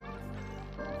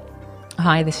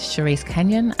Hi, this is Charisse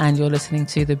Kenyon, and you're listening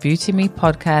to the Beauty Me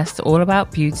podcast, all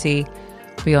about beauty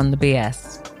beyond the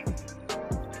BS.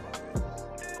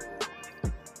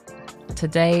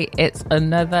 Today, it's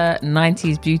another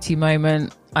 90s beauty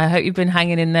moment. I hope you've been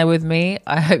hanging in there with me.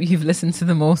 I hope you've listened to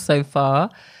them all so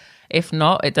far. If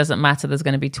not, it doesn't matter. There's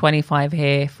going to be 25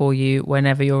 here for you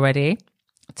whenever you're ready.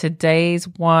 Today's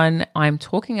one, I'm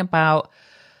talking about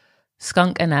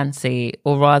Skunk Anansie,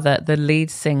 or rather the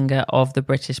lead singer of the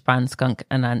British band Skunk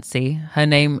Anansie. Her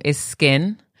name is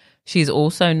Skin. She's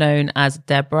also known as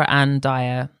Deborah Ann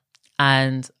Dyer,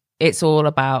 and it's all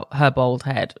about her bald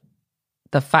head.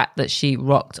 The fact that she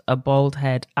rocked a bald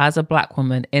head as a black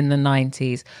woman in the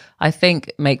 90s, I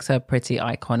think makes her pretty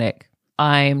iconic.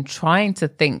 I'm trying to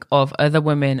think of other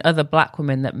black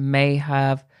women that may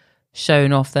have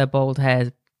shown off their bald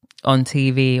head on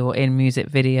TV or in music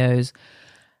videos,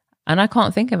 and I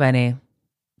can't think of any.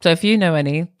 So if you know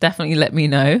any, definitely let me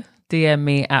know. DM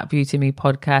me at Beauty Me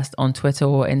Podcast on Twitter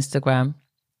or Instagram.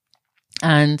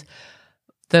 And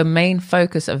the main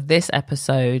focus of this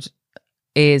episode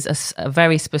is a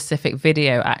very specific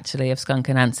video, actually, of Skunk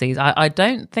Anansie's. I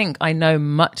don't think I know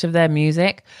much of their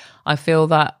music. I feel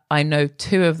that I know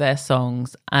two of their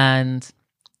songs, and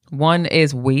one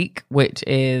is Weak, which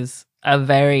is a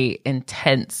very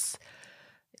intense,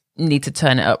 need to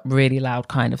turn it up really loud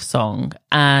kind of song.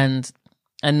 And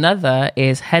another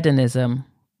is Hedonism.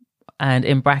 And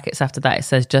in brackets after that, it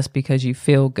says, just because you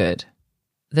feel good.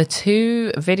 The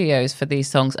two videos for these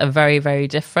songs are very, very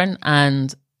different.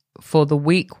 And for the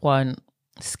Weak one,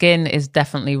 Skin is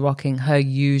definitely rocking her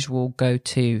usual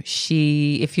go-to.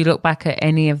 If you look back at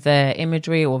any of their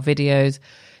imagery or videos,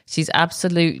 she's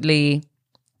absolutely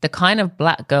the kind of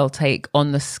black girl take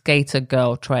on the skater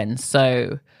girl trend.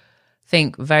 So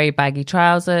think very baggy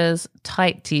trousers,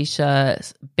 tight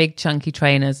t-shirts, big chunky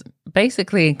trainers,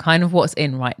 basically kind of what's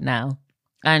in right now.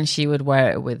 And she would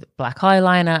wear it with black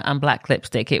eyeliner and black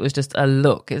lipstick. It was just a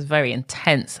look. It's very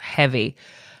intense, heavy,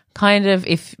 kind of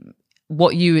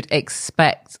what you would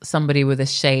expect somebody with a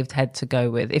shaved head to go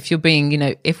with. If you're being,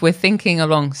 if we're thinking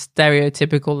along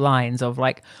stereotypical lines of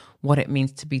like what it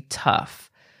means to be tough.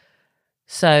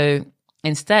 So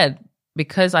instead,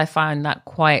 because I found that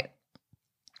quite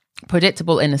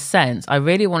predictable in a sense, I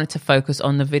really wanted to focus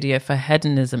on the video for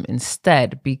Hedonism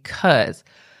instead, because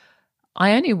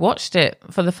I only watched it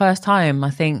for the first time, I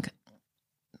think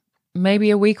maybe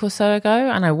a week or so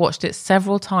ago, and I watched it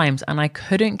several times, and I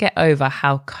couldn't get over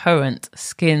how current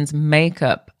Skin's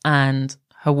makeup and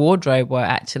her wardrobe were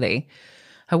actually.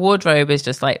 Her wardrobe is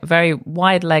just like very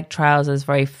wide leg trousers,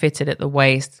 very fitted at the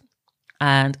waist,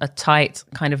 and a tight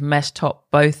kind of mesh top,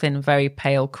 both in very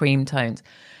pale cream tones.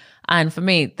 And for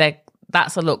me,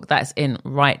 that's a look that's in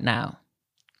right now.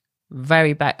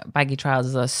 Very baggy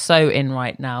trousers are so in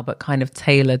right now, but kind of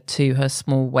tailored to her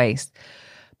small waist.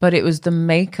 But it was the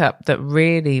makeup that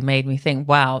really made me think,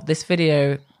 wow, this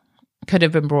video could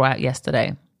have been brought out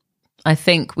yesterday. I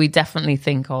think we definitely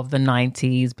think of the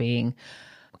 90s being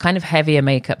kind of heavier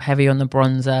makeup, heavy on the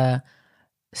bronzer,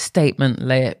 statement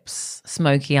lips,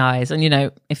 smoky eyes.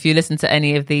 And, if you listen to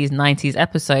any of these 90s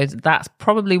episodes, that's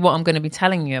probably what I'm going to be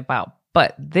telling you about.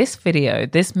 But this video,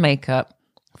 this makeup,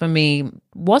 for me,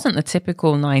 wasn't the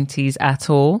typical 90s at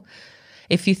all.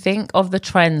 If you think of the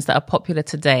trends that are popular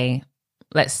today,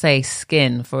 let's say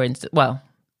Skin, for instance. Well,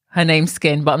 her name's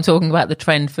Skin, but I'm talking about the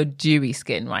trend for dewy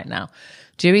skin right now.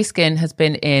 Dewy skin has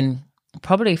been in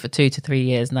probably for 2 to 3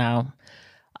 years now.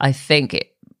 I think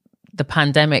the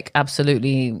pandemic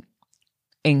absolutely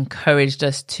encouraged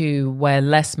us to wear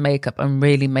less makeup and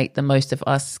really make the most of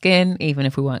our skin, even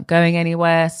if we weren't going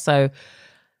anywhere. So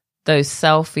those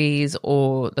selfies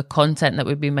or the content that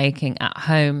we'd be making at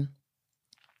home,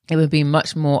 it would be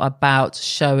much more about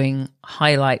showing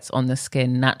highlights on the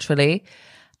skin naturally.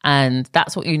 And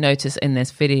that's what you notice in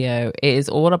this video. It is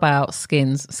all about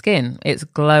Skin's skin. It's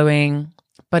glowing,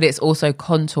 but it's also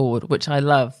contoured, which I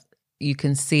love. You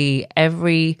can see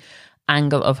every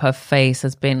angle of her face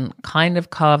has been kind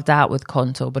of carved out with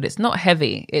contour, but it's not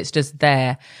heavy. It's just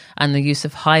there. And the use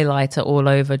of highlighter all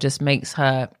over just makes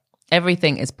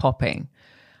everything is popping.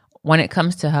 When it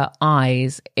comes to her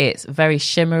eyes, it's very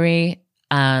shimmery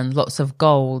and lots of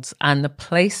golds. And the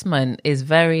placement is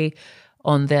very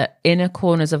on the inner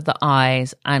corners of the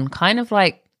eyes and kind of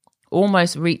like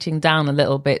almost reaching down a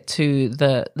little bit to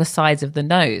the sides of the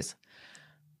nose.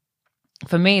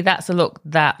 For me, that's a look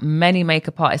that many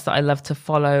makeup artists that I love to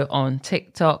follow on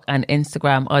TikTok and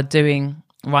Instagram are doing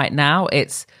right now.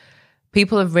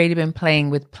 People have really been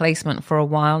playing with placement for a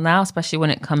while now, especially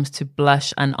when it comes to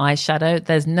blush and eyeshadow.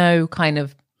 There's no kind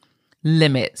of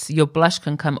limits. Your blush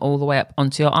can come all the way up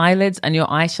onto your eyelids, and your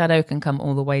eyeshadow can come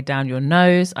all the way down your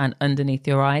nose and underneath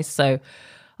your eyes. So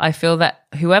I feel that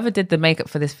whoever did the makeup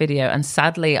for this video, and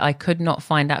sadly I could not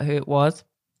find out who it was,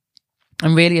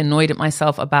 I'm really annoyed at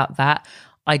myself about that.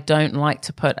 I don't like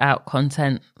to put out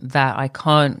content that I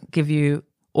can't give you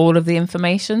all of the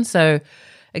information. So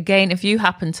again, if you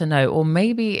happen to know, or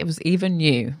maybe it was even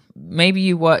you, maybe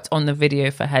you worked on the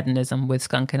video for Hedonism with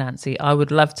Skunk Anansi, I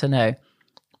would love to know,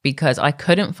 because I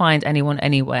couldn't find anyone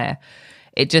anywhere.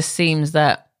 It just seems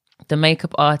that the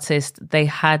makeup artist, they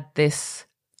had this,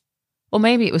 or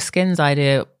maybe it was Skin's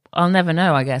idea. I'll never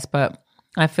know, I guess, but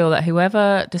I feel that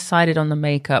whoever decided on the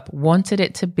makeup wanted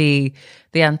it to be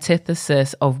the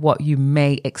antithesis of what you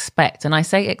may expect. And I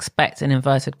say expect in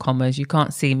inverted commas. You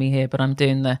can't see me here, but I'm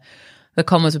doing the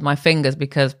commas with my fingers,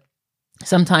 because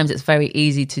sometimes it's very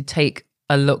easy to take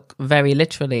a look very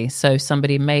literally. So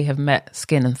somebody may have met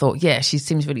Skin and thought, yeah, she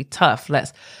seems really tough,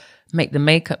 let's make the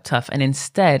makeup tough. And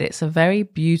instead, it's a very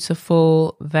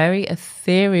beautiful, very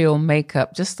ethereal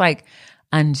makeup, just like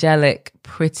angelic,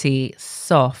 pretty,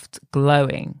 soft,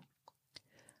 glowing.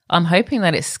 I'm hoping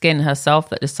that it's Skin herself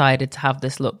that decided to have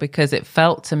this look, because it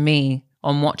felt to me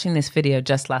on watching this video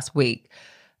just last week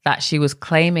that she was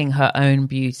claiming her own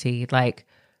beauty. Like,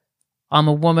 I'm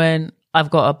a woman, I've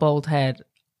got a bald head,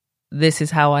 this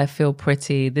is how I feel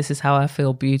pretty, this is how I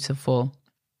feel beautiful.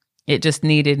 It just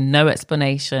needed no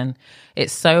explanation.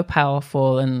 It's so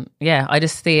powerful. And yeah, I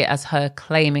just see it as her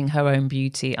claiming her own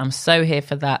beauty. I'm so here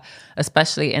for that,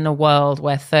 especially in a world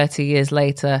where 30 years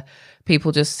later,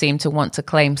 people just seem to want to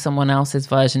claim someone else's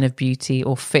version of beauty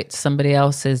or fit somebody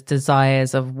else's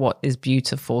desires of what is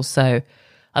beautiful. So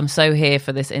I'm so here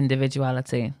for this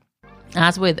individuality.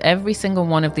 As with every single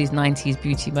one of these 90s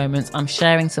beauty moments, I'm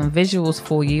sharing some visuals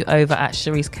for you over at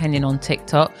Cherise Kenyon on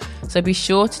TikTok. So be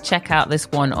sure to check out this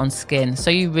one on Skin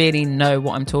so you really know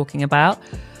what I'm talking about.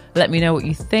 Let me know what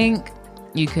you think.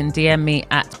 You can DM me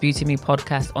at Beauty Me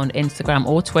Podcast on Instagram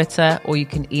or Twitter, or you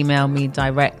can email me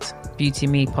direct,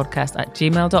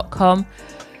 beautymepodcast@gmail.com.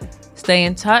 Stay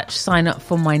in touch, sign up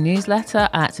for my newsletter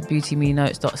at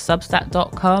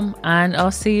beautymenotes.substack.com, and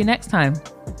I'll see you next time.